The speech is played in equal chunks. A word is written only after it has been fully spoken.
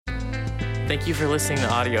Thank you for listening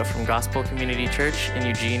to audio from Gospel Community Church in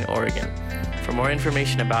Eugene, Oregon. For more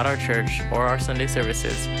information about our church or our Sunday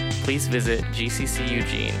services, please visit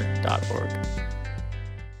gcceugene.org.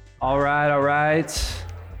 All right.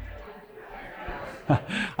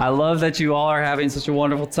 I love that you all are having such a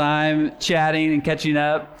wonderful time chatting and catching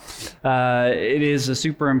up. It is a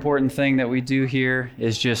super important thing that we do here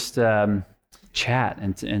is just chat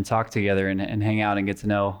and talk together and hang out and get to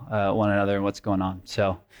know one another and what's going on.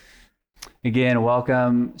 So again,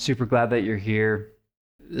 welcome. Super glad that you're here.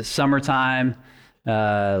 It's summertime,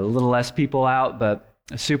 a little less people out, but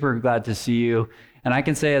super glad to see you. And I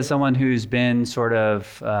can say as someone who's been sort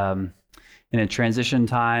of in a transition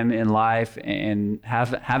time in life and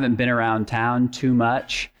haven't been around town too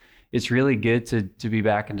much, it's really good to be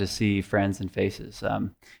back and to see friends and faces.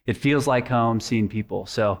 It feels like home seeing people.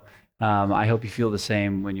 So I hope you feel the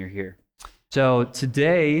same when you're here. So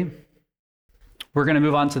today, we're going to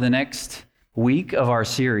move on to the next week of our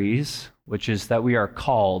series, which is that we are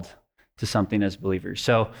called to something as believers.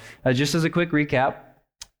 So just as a quick recap,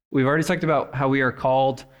 we've already talked about how we are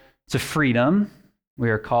called to freedom. We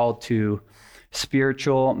are called to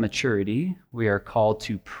spiritual maturity. We are called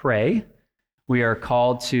to pray. We are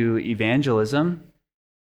called to evangelism,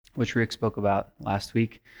 which Rick spoke about last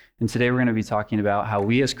week. And today we're going to be talking about how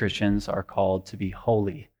we as Christians are called to be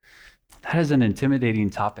holy. That is an intimidating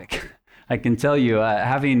topic. I can tell you,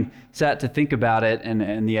 having sat to think about it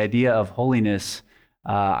and the idea of holiness,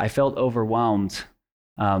 I felt overwhelmed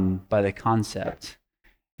by the concept.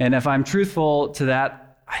 And if I'm truthful to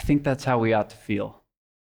that, I think that's how we ought to feel.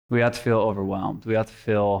 We ought to feel overwhelmed. We ought to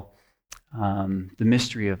feel the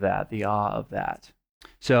mystery of that, the awe of that.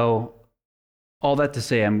 So all that to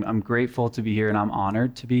say, I'm grateful to be here and I'm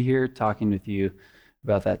honored to be here talking with you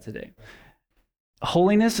about that today.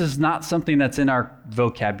 Holiness is not something that's in our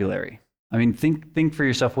vocabulary. I mean, think for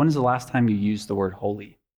yourself, when is the last time you used the word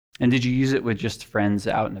holy? And did you use it with just friends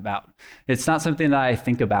out and about? It's not something that I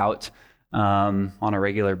think about on a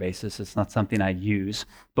regular basis. It's not something I use.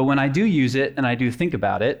 But when I do use it and I do think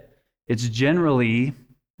about it, it's generally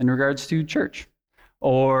in regards to church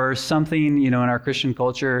or something, in our Christian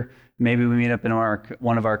culture. Maybe we meet up in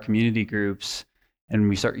one of our community groups and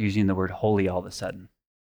we start using the word holy all of a sudden.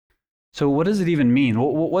 So what does it even mean?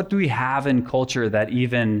 What do we have in culture that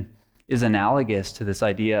even is analogous to this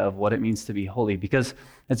idea of what it means to be holy? Because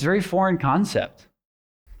it's a very foreign concept.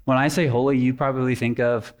 When I say holy, you probably think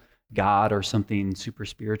of God or something super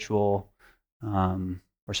spiritual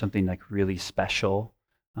or something like really special,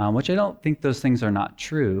 which I don't think those things are not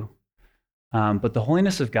true. But the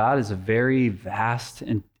holiness of God is a very vast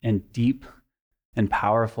and deep and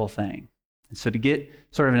powerful thing. And so to get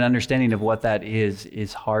sort of an understanding of what that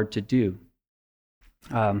is hard to do.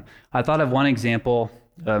 I thought of one example,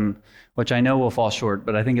 which I know will fall short,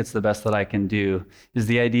 but I think it's the best that I can do, is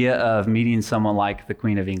the idea of meeting someone like the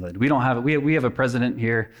Queen of England. We have a president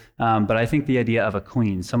here, but I think the idea of a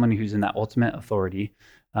queen, someone who's in that ultimate authority,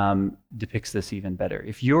 depicts this even better.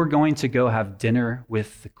 If you're going to go have dinner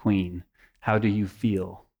with the Queen, how do you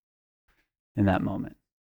feel in that moment?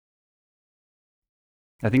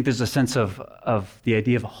 I think there's a sense of the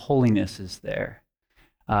idea of holiness is there.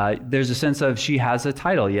 There's a sense of she has a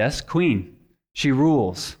title, yes, queen. She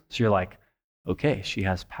rules. So you're like, okay, she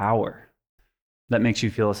has power. That makes you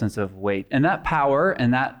feel a sense of weight. And that power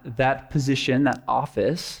and that position, that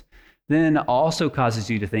office, then also causes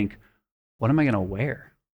you to think, what am I going to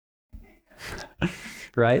wear?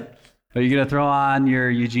 Right? Are you going to throw on your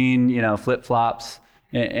Eugene, flip-flops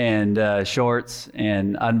and shorts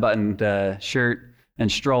and unbuttoned shirt and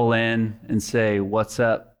stroll in and say, what's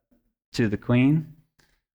up to the Queen?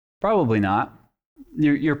 Probably not.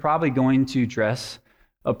 You're probably going to dress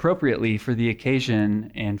appropriately for the occasion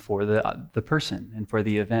and for the person and for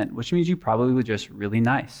the event, which means you probably would dress really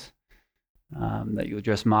nice, that you would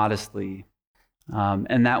dress modestly,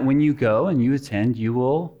 and that when you go and you attend, you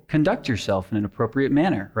will conduct yourself in an appropriate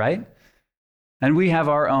manner, right? And we have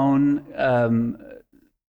our own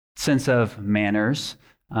sense of manners.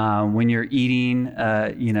 When you're eating,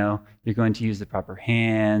 you're going to use the proper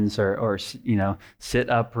hands or sit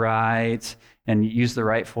upright and use the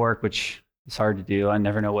right fork, which is hard to do. I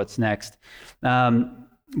never know what's next.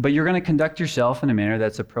 But you're going to conduct yourself in a manner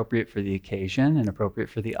that's appropriate for the occasion and appropriate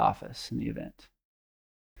for the office and the event.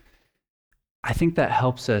 I think that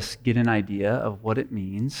helps us get an idea of what it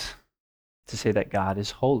means to say that God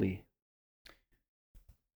is holy.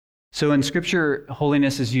 So in Scripture,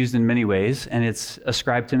 holiness is used in many ways, and it's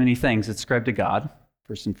ascribed to many things. It's ascribed to God,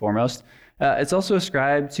 first and foremost. It's also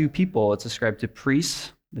ascribed to people. It's ascribed to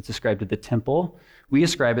priests. It's ascribed to the temple. We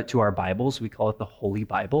ascribe it to our Bibles. We call it the Holy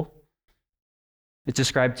Bible. It's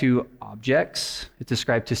ascribed to objects. It's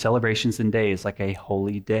ascribed to celebrations and days, like a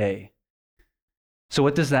holy day. So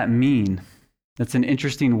what does that mean? That's an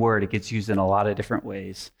interesting word. It gets used in a lot of different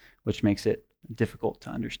ways, which makes it difficult to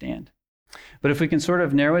understand. But if we can sort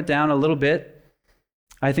of narrow it down a little bit,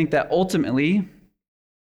 I think that ultimately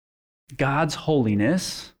God's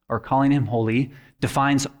holiness, or calling him holy,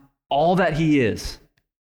 defines all that he is.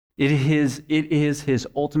 It is his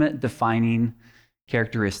ultimate defining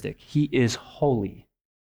characteristic. He is holy,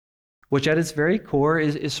 which at its very core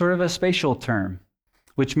is sort of a spatial term,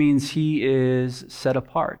 which means he is set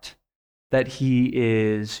apart, that he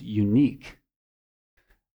is unique.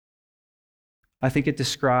 I think it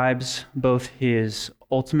describes both his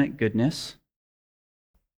ultimate goodness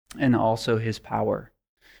and also his power.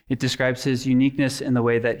 It describes his uniqueness in the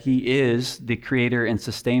way that he is the creator and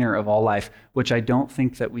sustainer of all life, which I don't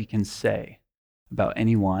think that we can say about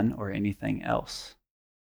anyone or anything else.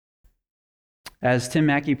 As Tim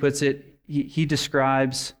Mackie puts it, he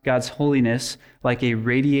describes God's holiness like a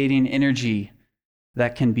radiating energy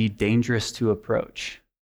that can be dangerous to approach.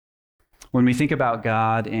 When we think about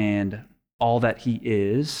God and all that he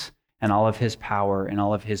is, and all of his power and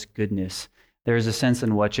all of his goodness, there is a sense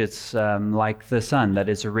in which it's like the sun, that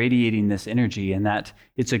it's radiating this energy, and that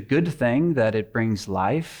it's a good thing that it brings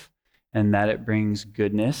life and that it brings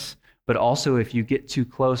goodness, but also if you get too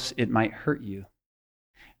close, it might hurt you.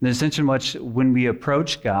 And the sense in which when we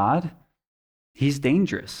approach God, he's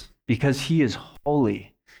dangerous because he is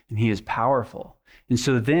holy and he is powerful. And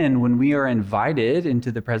so then when we are invited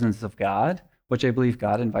into the presence of God, which I believe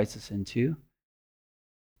God invites us into,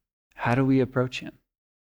 how do we approach him?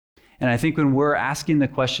 And I think when we're asking the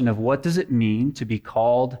question of what does it mean to be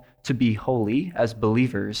called to be holy as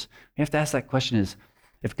believers, we have to ask that question is,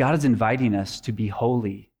 if God is inviting us to be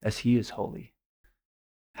holy as he is holy,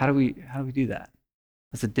 how do we do that?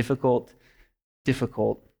 That's a difficult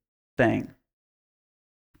thing.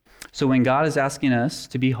 So when God is asking us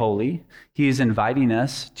to be holy, he is inviting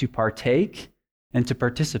us to partake and to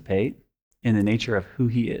participate in the nature of who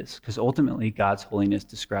he is, because ultimately God's holiness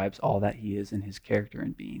describes all that he is in his character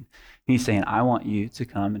and being. And he's saying, I want you to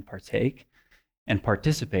come and partake and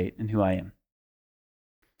participate in who I am.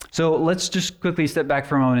 So let's just quickly step back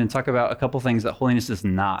for a moment and talk about a couple things that holiness is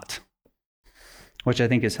not, which I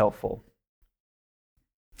think is helpful.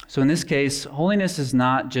 So in this case, holiness is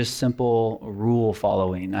not just simple rule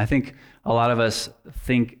following. I think a lot of us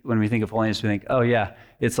think, when we think of holiness, we think, oh yeah,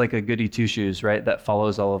 it's like a goody two-shoes, right, that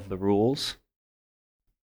follows all of the rules.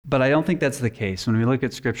 But I don't think that's the case. When we look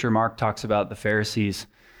at Scripture, Mark talks about the Pharisees,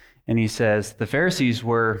 and he says the Pharisees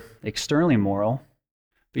were externally moral,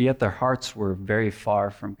 but yet their hearts were very far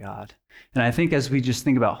from God. And I think as we just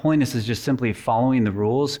think about holiness as just simply following the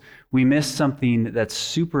rules, we miss something that's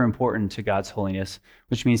super important to God's holiness,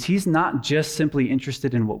 which means he's not just simply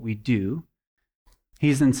interested in what we do. He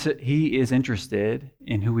is interested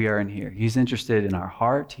in who we are in here. He's interested in our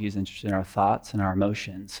heart. He's interested in our thoughts and our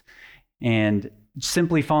emotions. And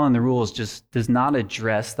simply following the rules just does not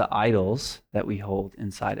address the idols that we hold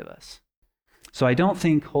inside of us. So I don't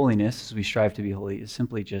think holiness, as we strive to be holy, is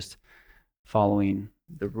simply just following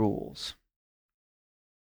the rules.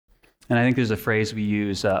 And I think there's a phrase we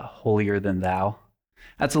use, holier than thou.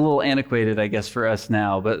 That's a little antiquated, I guess, for us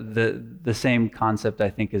now, but the same concept, I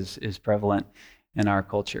think, is prevalent in our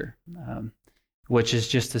culture, which is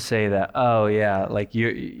just to say that, oh yeah, like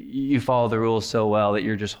you follow the rules so well that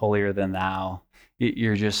you're just holier than thou.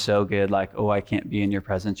 You're just so good, like, oh, I can't be in your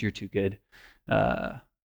presence. You're too good.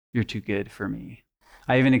 You're too good for me.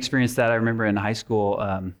 I even experienced that. I remember in high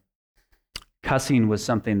school, cussing was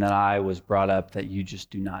something that I was brought up that you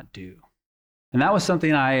just do not do. And that was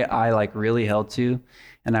something I like really held to.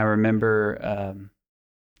 And I remember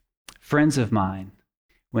friends of mine,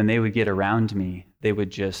 when they would get around me, they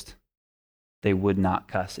would not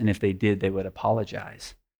cuss. And if they did, they would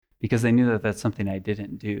apologize because they knew that that's something I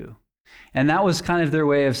didn't do. And that was kind of their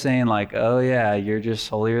way of saying, like, oh yeah, you're just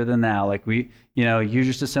holier than thou. Like you're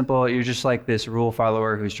just like this rule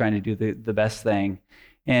follower who's trying to do the best thing.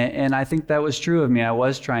 And I think that was true of me. I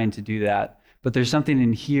was trying to do that. But there's something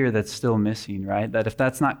in here that's still missing, right? That if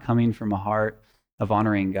that's not coming from a heart of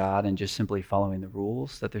honoring God and just simply following the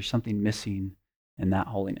rules, that there's something missing in that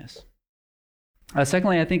holiness.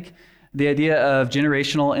 Secondly, I think the idea of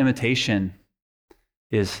generational imitation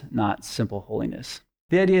is not simple holiness.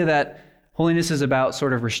 The idea that holiness is about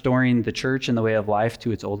sort of restoring the church and the way of life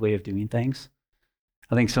to its old way of doing things.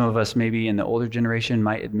 I think some of us maybe in the older generation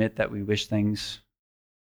might admit that we wish things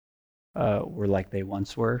were like they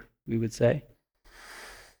once were, we would say.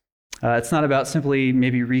 It's not about simply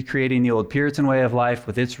maybe recreating the old Puritan way of life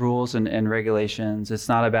with its rules and regulations. It's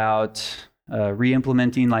not about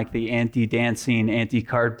re-implementing like the anti-dancing,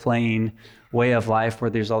 anti-card playing way of life where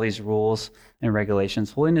there's all these rules and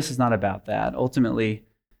regulations. Holiness is not about that. Ultimately,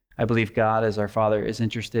 I believe God, as our Father, is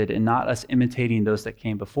interested in not us imitating those that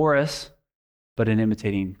came before us, but in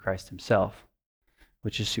imitating Christ himself,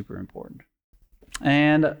 which is super important.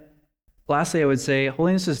 And lastly, I would say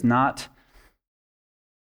holiness is not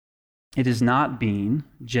being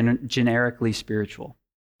generically spiritual.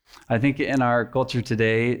 I think in our culture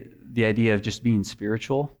today, the idea of just being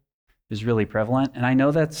spiritual is really prevalent. And I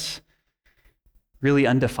know that's really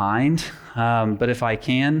undefined, but if I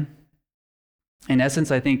can, in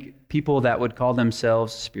essence, I think people that would call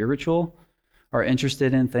themselves spiritual are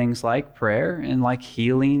interested in things like prayer and like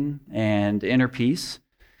healing and inner peace.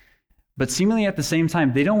 But seemingly at the same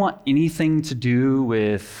time, they don't want anything to do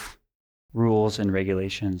with rules and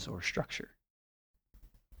regulations or structure.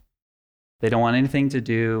 They don't want anything to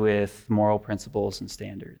do with moral principles and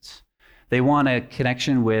standards. They want a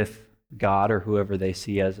connection with God or whoever they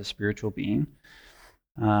see as a spiritual being.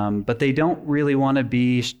 But they don't really want to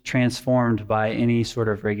be transformed by any sort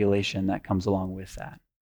of regulation that comes along with that.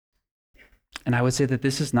 And I would say that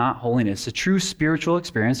this is not holiness. A true spiritual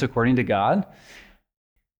experience, according to God,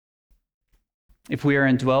 if we are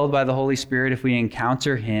indwelled by the Holy Spirit, if we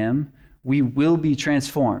encounter him, we will be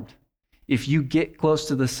transformed. If you get close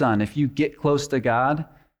to the Son, if you get close to God,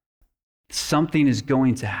 something is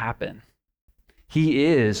going to happen. He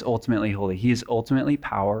is ultimately holy. He is ultimately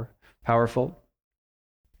powerful,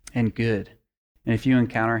 and good. And if you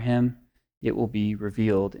encounter him, it will be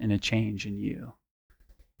revealed in a change in you.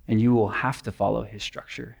 And you will have to follow his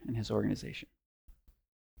structure and his organization.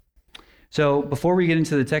 So before we get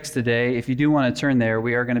into the text today, if you do want to turn there,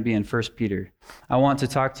 we are going to be in 1 Peter. I want to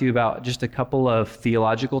talk to you about just a couple of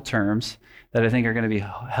theological terms that I think are going to be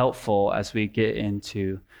helpful as we get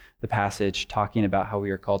into the passage talking about how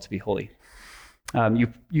we are called to be holy.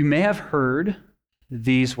 You may have heard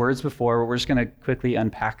these words before, but we're just going to quickly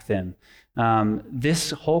unpack them.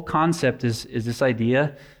 This whole concept is this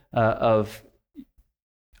idea of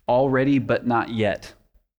already but not yet,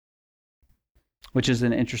 which is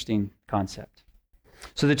an interesting concept.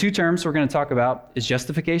 So the two terms we're going to talk about is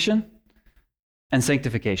justification and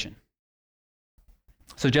sanctification.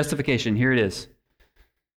 So justification, here it is.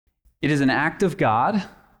 It is an act of God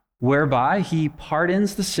whereby he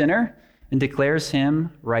pardons the sinner and declares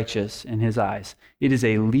him righteous in his eyes. It is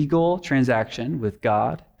a legal transaction with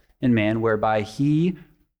God and man whereby he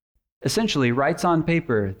essentially writes on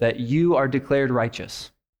paper that you are declared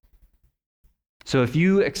righteous. So if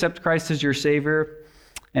you accept Christ as your Savior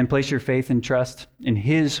and place your faith and trust in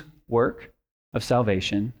his work of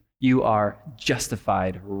salvation, you are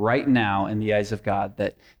justified right now in the eyes of God,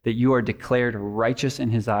 that you are declared righteous in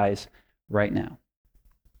his eyes right now.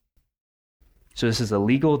 So this is a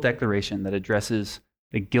legal declaration that addresses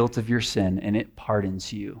the guilt of your sin, and it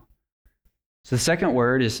pardons you. So the second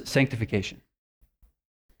word is sanctification.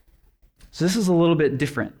 So this is a little bit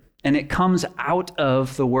different, and it comes out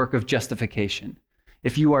of the work of justification.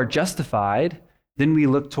 If you are justified, then we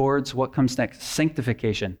look towards what comes next,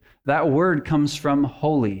 sanctification. That word comes from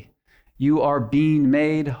holy. You are being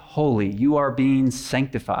made holy. You are being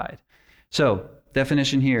sanctified. So,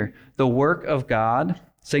 definition here, the work of God,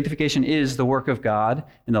 sanctification is the work of God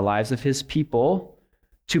in the lives of his people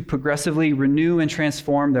to progressively renew and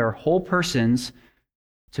transform their whole persons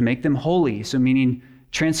to make them holy. So meaning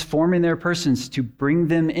transforming their persons to bring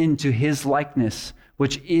them into his likeness,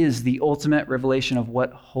 which is the ultimate revelation of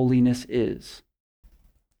what holiness is.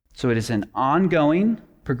 So it is an ongoing,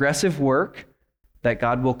 progressive work that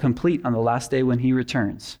God will complete on the last day when he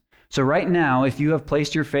returns. So right now, if you have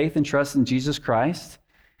placed your faith and trust in Jesus Christ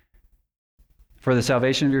for the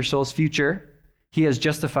salvation of your soul's future, he has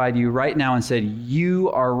justified you right now and said,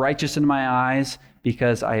 you are righteous in my eyes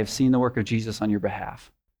because I have seen the work of Jesus on your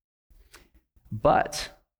behalf. But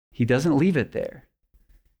he doesn't leave it there.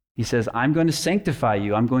 He says, I'm going to sanctify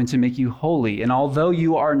you. I'm going to make you holy. And although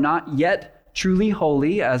you are not yet truly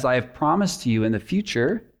holy, as I have promised to you in the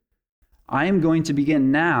future, I am going to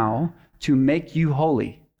begin now to make you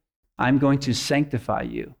holy. I'm going to sanctify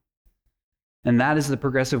you. And that is the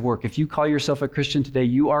progressive work. If you call yourself a Christian today,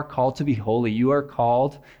 you are called to be holy. You are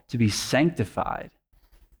called to be sanctified.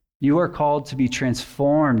 You are called to be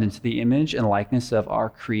transformed into the image and likeness of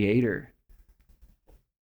our Creator,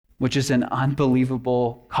 which is an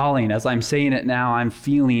unbelievable calling. As I'm saying it now, I'm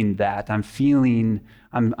feeling that. I'm feeling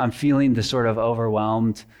the sort of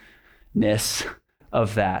overwhelmedness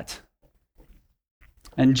of that.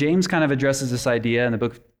 And James kind of addresses this idea in the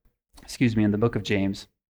book of James.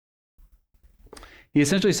 He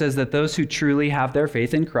essentially says that those who truly have their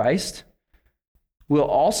faith in Christ we'll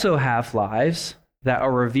also have lives that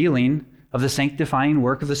are revealing of the sanctifying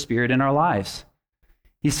work of the Spirit in our lives.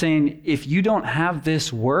 He's saying, if you don't have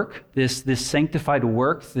this work, this sanctified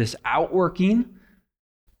work, this outworking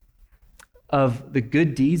of the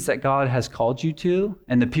good deeds that God has called you to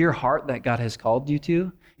and the pure heart that God has called you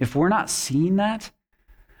to, if we're not seeing that,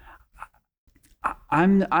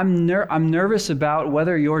 I'm nervous about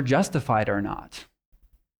whether you're justified or not.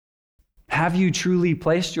 Have you truly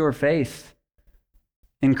placed your faith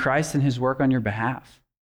in Christ and his work on your behalf?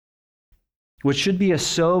 Which should be a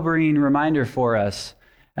sobering reminder for us.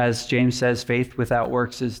 As James says, faith without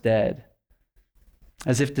works is dead.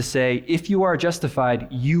 As if to say, if you are justified,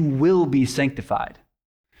 you will be sanctified.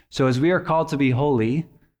 So as we are called to be holy,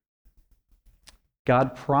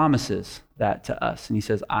 God promises that to us. And he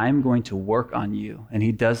says, I'm going to work on you. And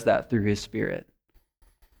he does that through his Spirit.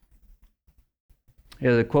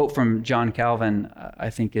 The quote from John Calvin, I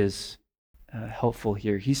think, is helpful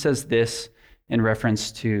here. He says this in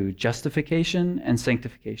reference to justification and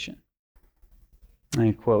sanctification.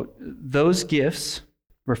 I quote, those gifts,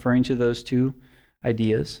 referring to those two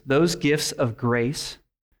ideas, those gifts of grace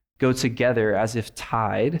go together as if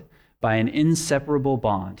tied by an inseparable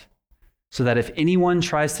bond, so that if anyone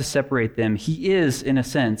tries to separate them, he is, in a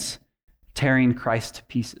sense, tearing Christ to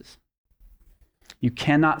pieces. You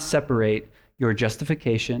cannot separate your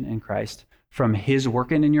justification in Christ from his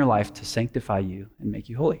working in your life to sanctify you and make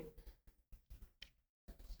you holy.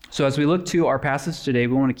 So as we look to our passage today,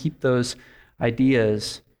 we want to keep those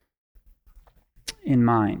ideas in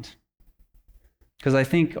mind. Because I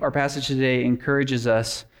think our passage today encourages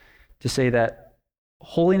us to say that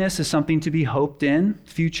holiness is something to be hoped in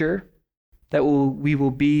future, that we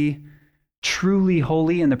will be truly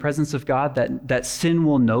holy in the presence of God, that sin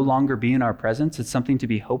will no longer be in our presence. It's something to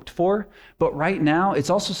be hoped for. But right now, it's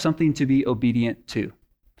also something to be obedient to,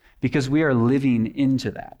 because we are living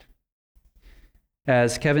into that.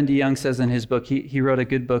 As Kevin DeYoung says in his book, he wrote a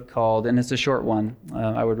good book called, and it's a short one,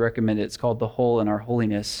 I would recommend it. It's called The Hole in Our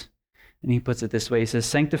Holiness. And he puts it this way. He says,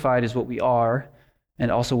 sanctified is what we are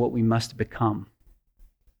and also what we must become.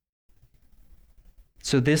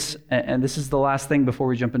 So this is the last thing before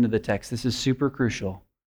we jump into the text. This is super crucial.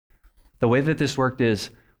 The way that this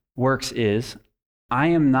works is, I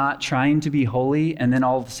am not trying to be holy and then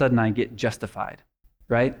all of a sudden I get justified,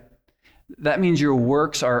 right? That means your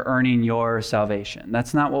works are earning your salvation.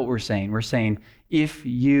 That's not what we're saying. We're saying if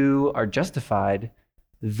you are justified,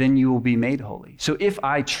 then you will be made holy. So if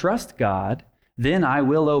I trust God, then I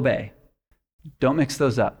will obey. Don't mix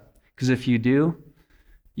those up, because if you do,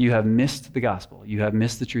 you have missed the gospel. You have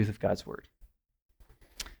missed the truth of God's word.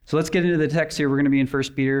 So let's get into the text here. We're going to be in 1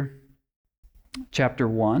 Peter chapter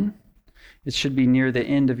 1. It should be near the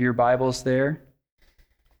end of your Bibles there.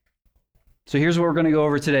 So here's what we're going to go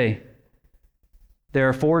over today. There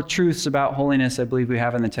are 4 truths about holiness I believe we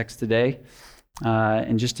have in the text today.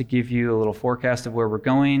 And just to give you a little forecast of where we're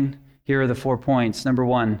going, here are the 4 points. Number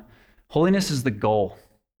 1, holiness is the goal.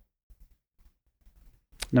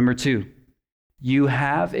 Number 2, you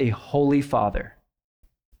have a holy Father.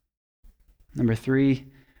 Number 3,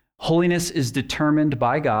 holiness is determined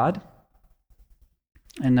by God.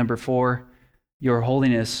 And number 4, your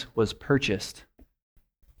holiness was purchased.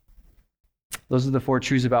 Those are the 4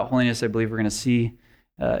 truths about holiness I believe we're going to see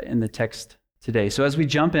in the text today. So as we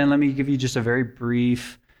jump in, let me give you just a very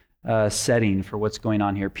brief setting for what's going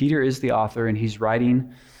on here. Peter is the author, and he's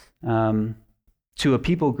writing to a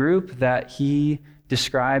people group that he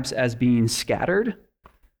describes as being scattered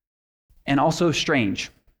and also strange,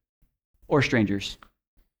 or strangers.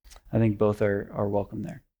 I think both are welcome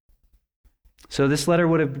there. So this letter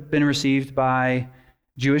would have been received by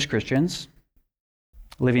Jewish Christians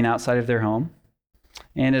living outside of their home,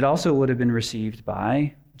 and it also would have been received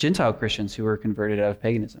by Gentile Christians who were converted out of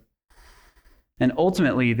paganism. And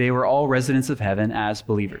ultimately, they were all residents of heaven as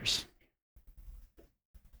believers.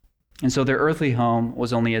 And so their earthly home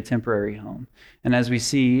was only a temporary home. And as we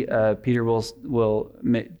see, Peter will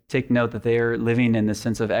take note that they are living in the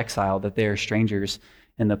sense of exile, that they are strangers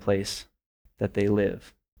in the place that they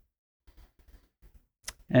live.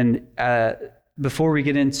 And before we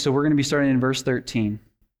get in, so we're going to be starting in verse 13.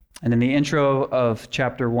 And in the intro of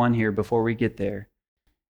chapter 1 here, before we get there,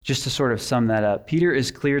 just to sort of sum that up, Peter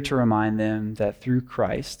is clear to remind them that through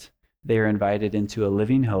Christ, they are invited into a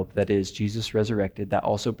living hope that is Jesus resurrected, that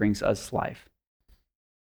also brings us life.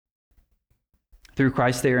 Through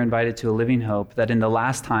Christ, they are invited to a living hope that in the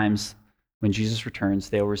last times, when Jesus returns,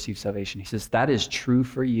 they will receive salvation. He says, that is true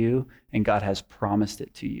for you, and God has promised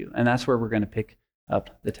it to you. And that's where we're going to pick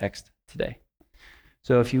up the text today.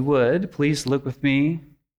 So if you would, please look with me.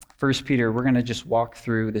 1 Peter, we're going to just walk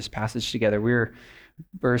through this passage together. We're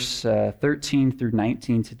verse 13 through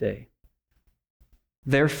 19 today.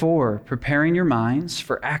 Therefore, preparing your minds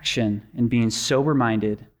for action and being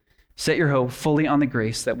sober-minded, set your hope fully on the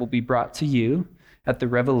grace that will be brought to you at the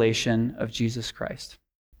revelation of Jesus Christ.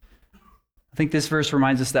 I think this verse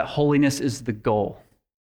reminds us that holiness is the goal.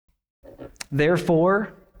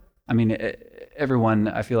 Therefore, everyone,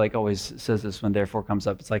 I feel like, always says this when therefore comes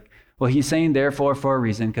up. It's like, well, he's saying therefore for a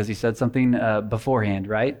reason because he said something beforehand,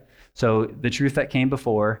 right? So the truth that came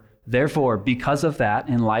before, therefore, because of that,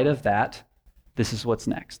 in light of that, this is what's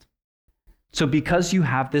next. So because you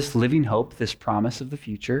have this living hope, this promise of the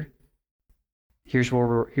future, here's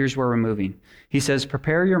where we're moving. He says,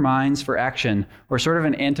 prepare your minds for action, or sort of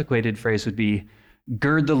an antiquated phrase would be,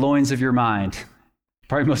 gird the loins of your mind.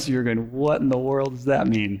 Probably most of you are going, what in the world does that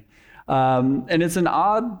mean? And it's an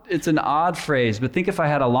odd phrase, but think if I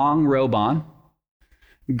had a long robe on,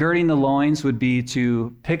 girding the loins would be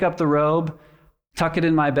to pick up the robe, tuck it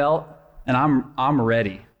in my belt, and I'm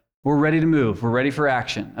ready. We're ready to move. We're ready for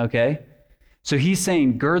action, okay? So he's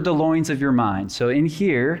saying, gird the loins of your mind. So in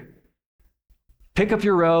here, pick up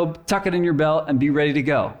your robe, tuck it in your belt, and be ready to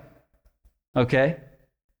go, okay?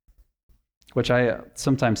 Which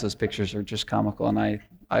sometimes those pictures are just comical, and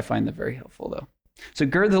I find them very helpful, though. So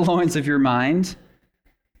gird the loins of your mind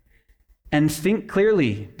and think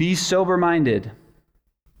clearly. Be sober-minded.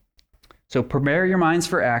 So prepare your minds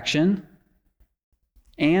for action,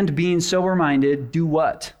 and being sober-minded, do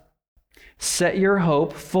what? Set your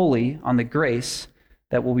hope fully on the grace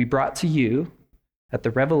that will be brought to you at the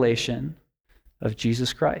revelation of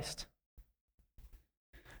Jesus Christ.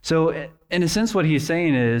 So in a sense, what he's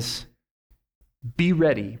saying is, be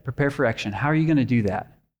ready, prepare for action. How are you going to do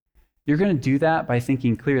that? You're going to do that by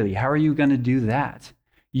thinking clearly. How are you going to do that?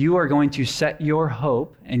 You are going to set your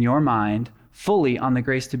hope and your mind fully on the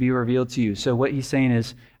grace to be revealed to you. So what he's saying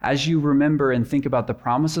is, as you remember and think about the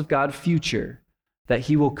promise of God future, that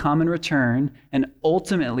he will come and return and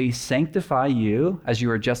ultimately sanctify you as you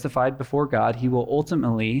are justified before God, he will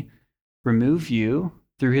ultimately remove you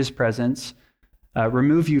through his presence,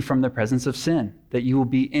 remove you from the presence of sin, that you will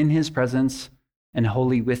be in his presence and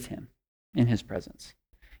holy with him in his presence.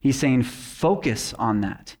 He's saying, focus on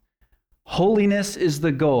that. Holiness is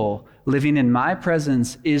the goal. Living in my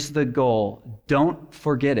presence is the goal. Don't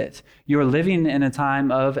forget it. You're living in a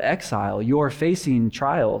time of exile. You're facing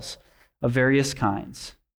trials of various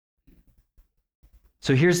kinds.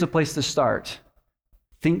 So here's the place to start.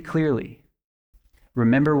 Think clearly.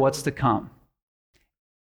 Remember what's to come.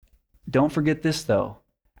 Don't forget this, though.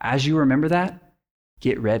 As you remember that,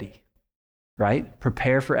 get ready, right?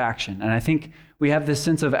 Prepare for action. And I think we have this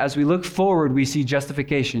sense of, as we look forward, we see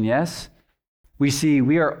justification, yes? We see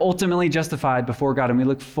we are ultimately justified before God, and we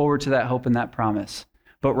look forward to that hope and that promise.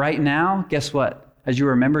 But right now, guess what? As you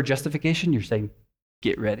remember justification, you're saying,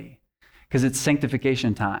 get ready. Because it's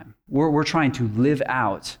sanctification time. We're trying to live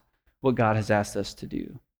out what God has asked us to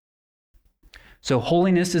do. So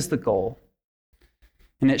holiness is the goal,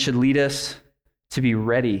 and it should lead us to be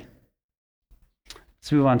ready.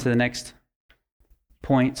 Let's move on to the next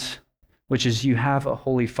point, which is you have a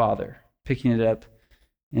holy Father, picking it up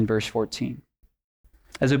in verse 14.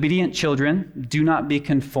 As obedient children, do not be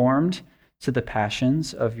conformed to the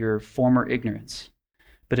passions of your former ignorance,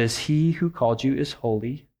 but as he who called you is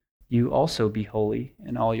holy, you also be holy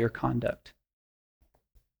in all your conduct.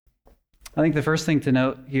 I think the first thing to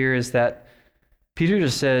note here is that Peter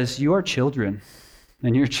just says, you are children,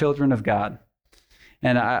 and you're children of God.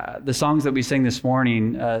 And the songs that we sang this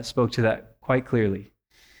morning spoke to that quite clearly,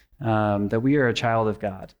 that we are a child of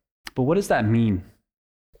God. But what does that mean?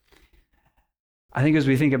 I think as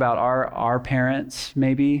we think about our parents,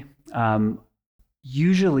 maybe,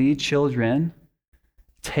 usually children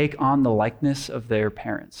take on the likeness of their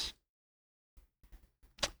parents.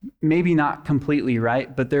 Maybe not completely,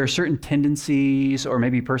 right? But there are certain tendencies or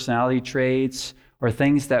maybe personality traits or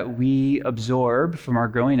things that we absorb from our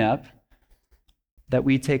growing up that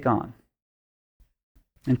we take on.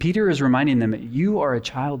 And Peter is reminding them that you are a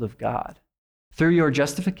child of God. Through your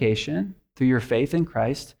justification, through your faith in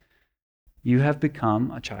Christ, you have become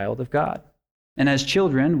a child of God. And as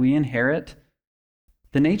children, we inherit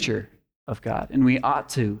the nature of God, and we ought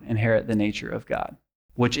to inherit the nature of God,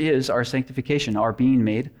 which is our sanctification, our being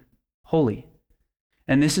made holy.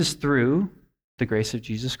 And this is through the grace of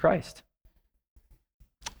Jesus Christ.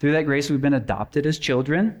 Through that grace, we've been adopted as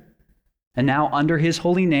children, and now under his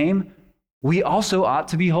holy name, we also ought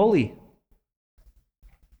to be holy.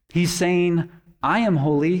 He's saying, I am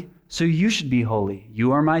holy, so you should be holy.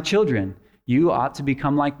 You are my children. You ought to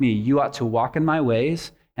become like me. You ought to walk in my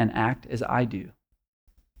ways and act as I do.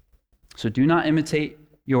 So do not imitate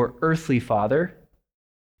your earthly father,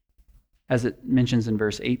 as it mentions in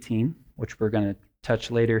verse 18, which we're going to touch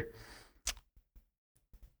later.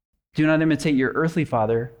 Do not imitate your earthly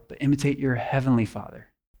father, but imitate your heavenly Father.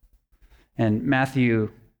 And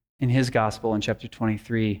Matthew, in his gospel in chapter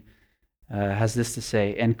 23, has this to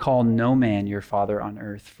say, and call no man your father on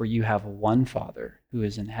earth, for you have one Father who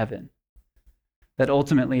is in heaven. That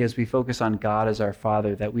ultimately, as we focus on God as our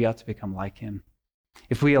Father, that we ought to become like him.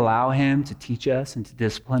 If we allow him to teach us and to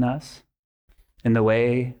discipline us in the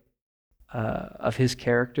way of his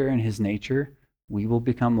character and his nature, we will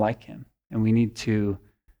become like him. And we need to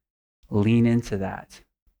lean into that.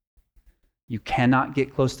 You cannot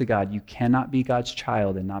get close to God. You cannot be God's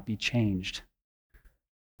child and not be changed,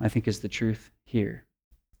 I think is the truth here.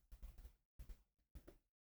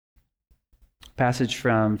 Passage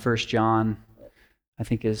from 1 John, I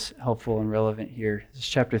think is helpful and relevant here. This is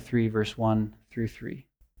chapter 3, verse 1 through 3.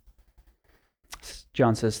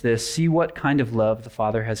 John says this, see what kind of love the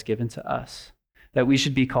Father has given to us, that we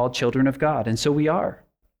should be called children of God. And so we are.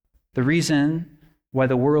 The reason why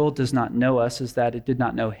the world does not know us is that it did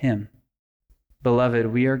not know him. Beloved,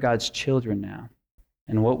 we are God's children now,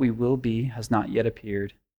 and what we will be has not yet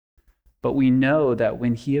appeared. But we know that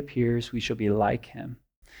when he appears, we shall be like him,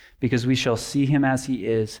 because we shall see him as he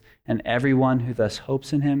is, and everyone who thus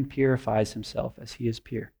hopes in him purifies himself as he is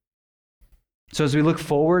pure. So as we look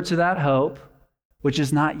forward to that hope, which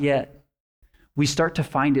is not yet, we start to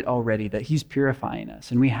find it already, that he's purifying us,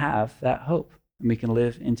 and we have that hope, and we can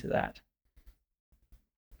live into that.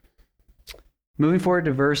 Moving forward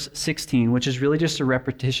to verse 16, which is really just a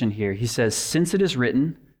repetition here. He says, since it is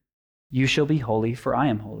written, you shall be holy, for I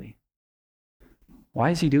am holy. Why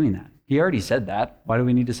is he doing that? He already said that. Why do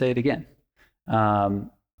we need to say it again?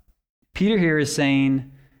 Peter here is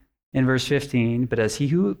saying in verse 15, but as he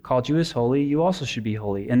who called you is holy, you also should be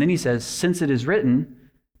holy. And then he says, since it is written,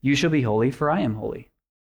 you shall be holy, for I am holy.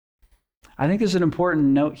 I think there's an important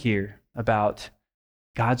note here about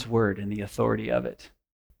God's word and the authority of it.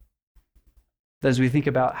 As we think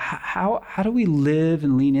about how do we live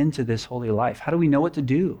and lean into this holy life? How do we know what to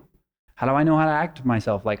do? How do I know how to act to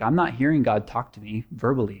myself? Like, I'm not hearing God talk to me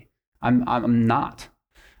verbally. I'm not.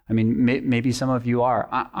 I mean, maybe some of you are.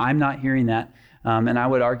 I'm not hearing that. And I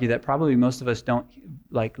would argue that probably most of us don't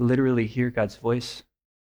like literally hear God's voice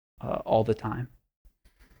all the time.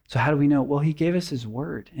 So how do we know? Well, he gave us his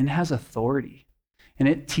word, and it has authority. And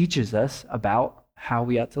it teaches us about how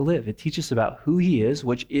we ought to live. It teaches us about who he is,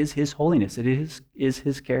 which is his holiness. It is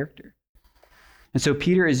his character. And so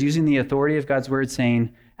Peter is using the authority of God's word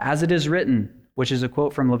saying, as it is written, which is a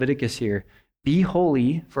quote from Leviticus here, be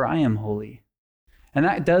holy, for I am holy. And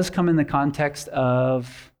that does come in the context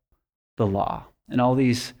of the law and all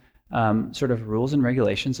these sort of rules and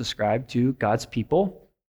regulations ascribed to God's people.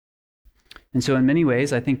 And so in many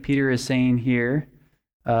ways, I think Peter is saying here,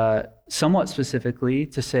 somewhat specifically,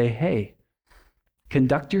 to say, hey,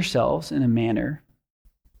 conduct yourselves in a manner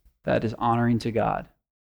that is honoring to God.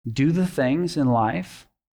 Do the things in life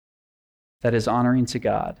that is honoring to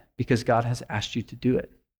God, because God has asked you to do it.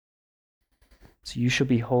 So you shall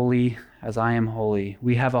be holy as I am holy.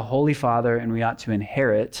 We have a holy Father, and we ought to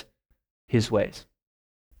inherit his ways.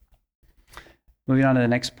 Moving on to the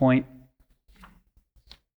next point.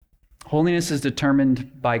 Holiness is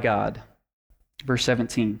determined by God. Verse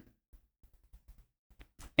 17.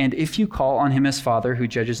 And if you call on him as Father, who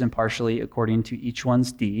judges impartially according to each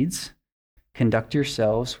one's deeds, conduct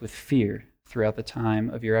yourselves with fear throughout the time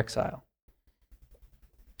of your exile.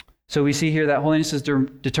 So we see here that holiness is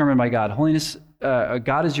determined by God. Holiness,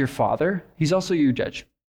 God is your Father. He's also your judge.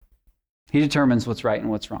 He determines what's right and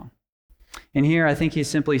what's wrong. And here I think he's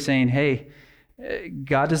simply saying, hey,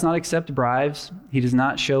 God does not accept bribes. He does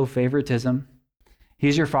not show favoritism.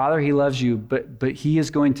 He's your Father. He loves you, but he is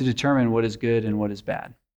going to determine what is good and what is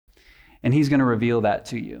bad. And he's going to reveal that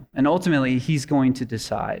to you. And ultimately, he's going to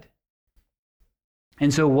decide.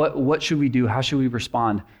 And so what should we do? How should we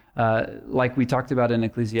respond? Like we talked about in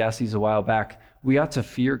Ecclesiastes a while back, we ought to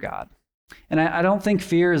fear God. And I don't think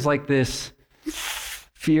fear is like this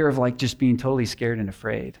fear of like just being totally scared and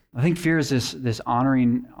afraid. I think fear is this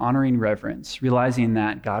honoring reverence, realizing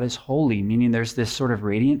that God is holy, meaning there's this sort of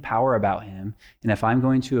radiant power about him. And if I'm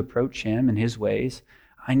going to approach him in his ways,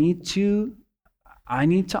 I need to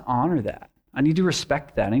honor that. I need to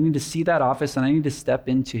respect that. I need to see that office, and I need to step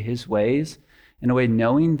into his ways in a way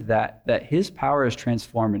knowing that his power is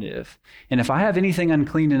transformative. And if I have anything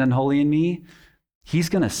unclean and unholy in me, he's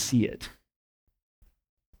going to see it.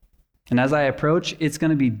 And as I approach, it's going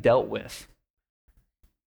to be dealt with.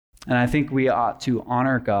 And I think we ought to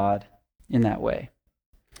honor God in that way.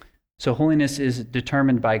 So holiness is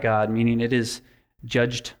determined by God, meaning it is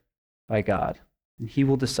judged by God. And he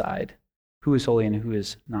will decide who is holy and who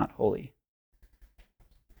is not holy.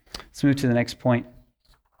 Let's move to the next point.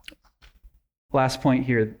 Last point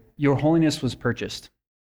here. Your holiness was purchased.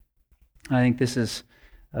 I think this is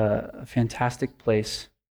a fantastic place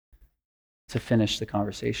to finish the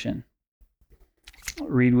conversation.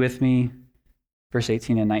 Read with me verse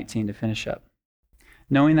 18 and 19 to finish up.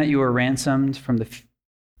 Knowing that you were ransomed from the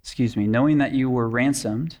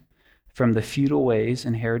futile ways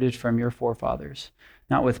inherited from your forefathers,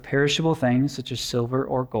 not with perishable things such as silver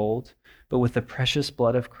or gold, but with the precious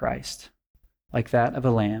blood of Christ, like that of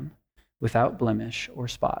a lamb, without blemish or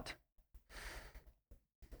spot.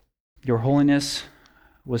 Your holiness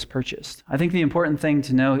was purchased. I think the important thing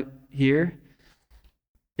to know here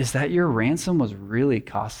is that your ransom was really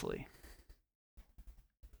costly.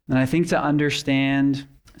 And I think to understand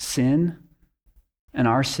sin and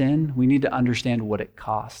our sin, we need to understand what it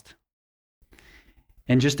cost.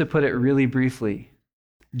 And just to put it really briefly,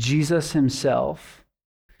 Jesus himself,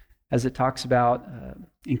 as it talks about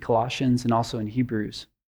in Colossians and also in Hebrews,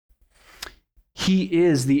 he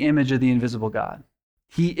is the image of the invisible God.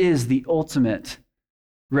 He is the ultimate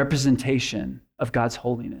representation of God's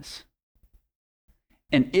holiness.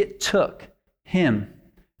 And it took him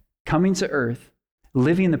coming to earth,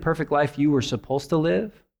 living the perfect life you were supposed to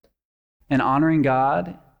live, and honoring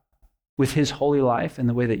God with his holy life in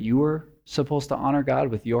the way that you were supposed to honor God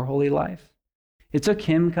with your holy life. It took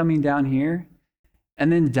him coming down here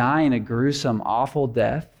and then dying a gruesome, awful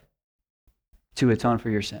death to atone for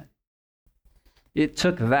your sin. It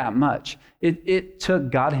took that much. It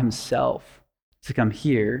took God himself to come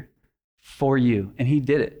here for you, and he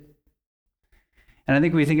did it. And I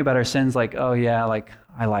think we think about our sins like, oh yeah, like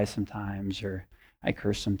I lie sometimes, or I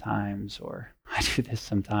curse sometimes, or I do this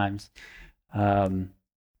sometimes.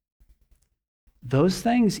 Those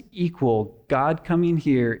things equal God coming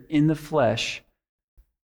here in the flesh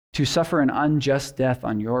to suffer an unjust death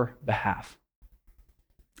on your behalf.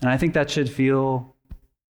 And I think that should feel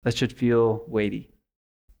weighty.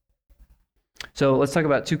 So let's talk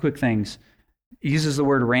about two quick things. It uses the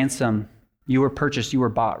word ransom. You were purchased, you were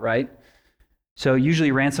bought, right? So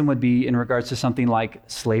usually ransom would be in regards to something like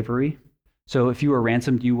slavery. So if you were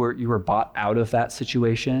ransomed, you were bought out of that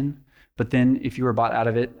situation. But then if you were bought out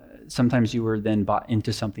of it, sometimes you were then bought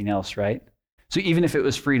into something else, right? So even if it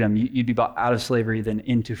was freedom, you'd be bought out of slavery, then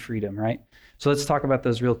into freedom, right? So let's talk about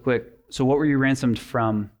those real quick. So what were you ransomed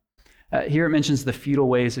from? Here it mentions the futile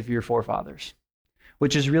ways of your forefathers,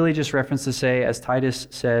 which is really just reference to say, as Titus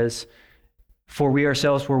says, for we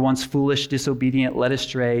ourselves were once foolish, disobedient, led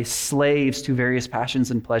astray, slaves to various passions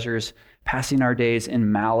and pleasures, passing our days in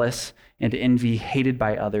malice and envy, hated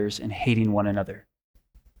by others and hating one another.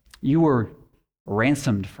 You were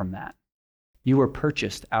ransomed from that. You were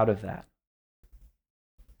purchased out of that.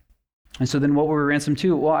 And so then what were we ransomed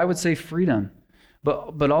to? Well, I would say freedom,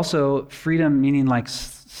 but also freedom meaning like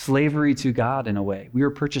slavery to God in a way. We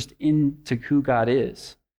were purchased into who God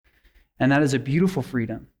is. And that is a beautiful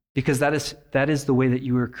freedom because that is the way that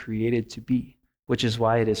you were created to be, which is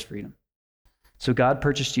why it is freedom. So God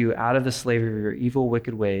purchased you out of the slavery of your evil,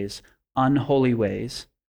 wicked ways, unholy ways,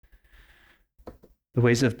 the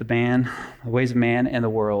ways of man and the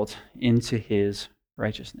world, into his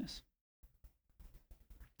righteousness.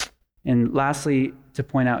 And lastly, to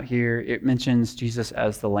point out here, it mentions Jesus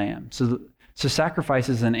as the Lamb. So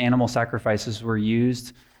sacrifices and animal sacrifices were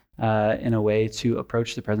used in a way to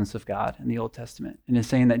approach the presence of God in the Old Testament. And it's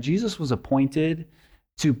saying that Jesus was appointed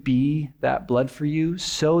to be that blood for you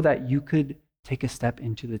so that you could take a step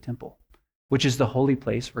into the temple, which is the holy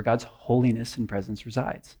place where God's holiness and presence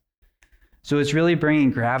resides. So it's really bringing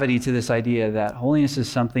gravity to this idea that holiness is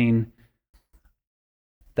something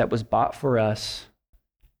that was bought for us,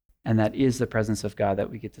 and that is the presence of God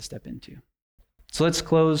that we get to step into. So let's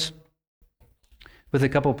close with a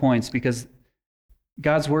couple points, because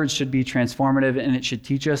God's words should be transformative, and it should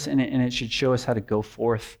teach us, and it should show us how to go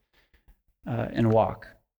forth and walk.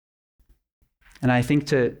 And I think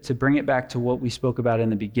to bring it back to what we spoke about in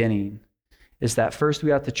the beginning is that first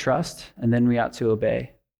we ought to trust, and then we ought to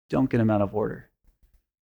obey. Don't get them out of order.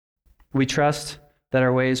 We trust that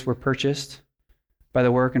our ways were purchased by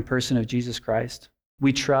the work and person of Jesus Christ.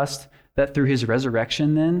 We trust that through his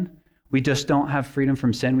resurrection then, we just don't have freedom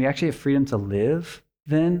from sin. We actually have freedom to live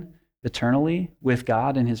then eternally with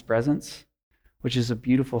God in his presence, which is a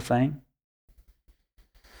beautiful thing.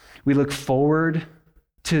 We look forward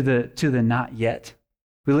to the not yet.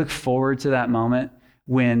 We look forward to that moment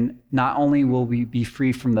when not only will we be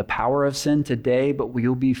free from the power of sin today, but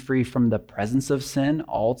we'll be free from the presence of sin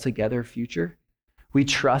altogether future. We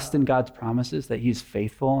trust in God's promises that he's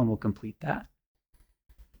faithful and will complete that.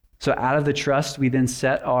 So out of the trust, we then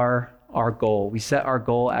set our our goal. We set our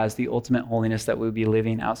goal as the ultimate holiness, that we would be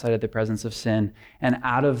living outside of the presence of sin. And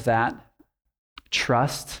out of that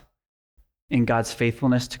trust in God's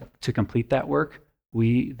faithfulness to complete that work,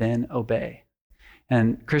 we then obey.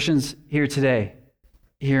 And Christians here today,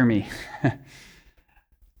 hear me.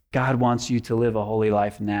 God wants you to live a holy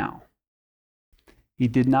life now. He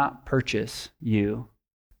did not purchase you.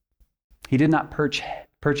 He did not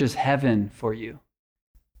purchase heaven for you.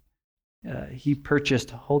 He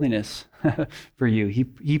purchased holiness for you.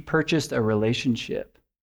 He purchased a relationship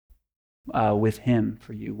with him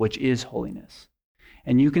for you, which is holiness.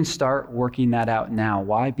 And you can start working that out now.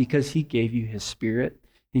 Why? Because he gave you his Spirit.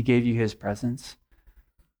 He gave you his presence.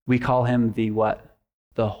 We call him the what?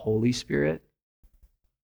 The Holy Spirit.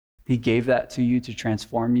 He gave that to you to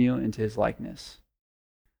transform you into his likeness.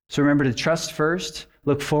 So remember to trust first,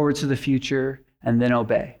 look forward to the future, and then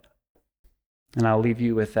obey. And I'll leave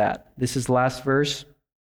you with that. This is the last verse,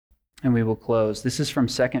 and we will close. This is from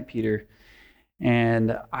 2 Peter,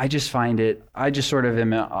 and I just find it, I'm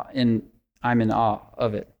in awe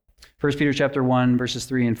of it. 1 Peter chapter 1, verses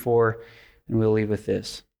 3 and 4, and we'll leave with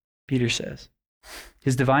this. Peter says,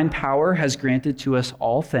 "His divine power has granted to us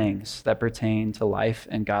all things that pertain to life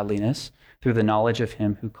and godliness through the knowledge of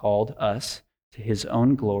him who called us to his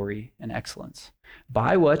own glory and excellence,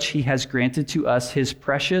 by which he has granted to us his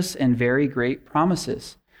precious and very great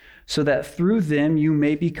promises, so that through them you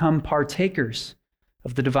may become partakers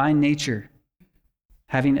of the divine nature,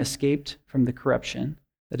 having escaped from the corruption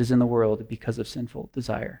that is in the world because of sinful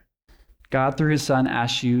desire." God, through his Son,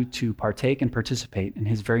 asks you to partake and participate in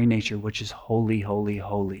his very nature, which is holy, holy,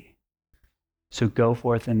 holy. So go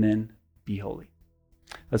forth and then be holy.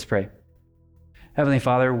 Let's pray. Heavenly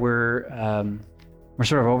Father, we're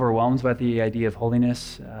sort of overwhelmed by the idea of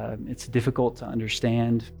holiness. It's difficult to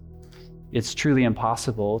understand. It's truly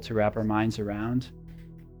impossible to wrap our minds around.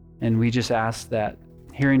 And we just ask that,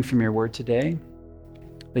 hearing from your word today,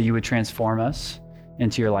 that you would transform us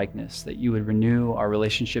into your likeness, that you would renew our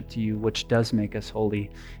relationship to you, which does make us holy,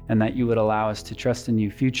 and that you would allow us to trust in you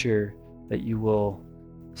future, that you will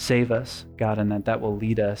save us, God, and that will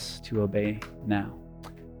lead us to obey now.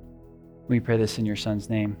 We pray this in your Son's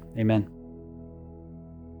name. Amen.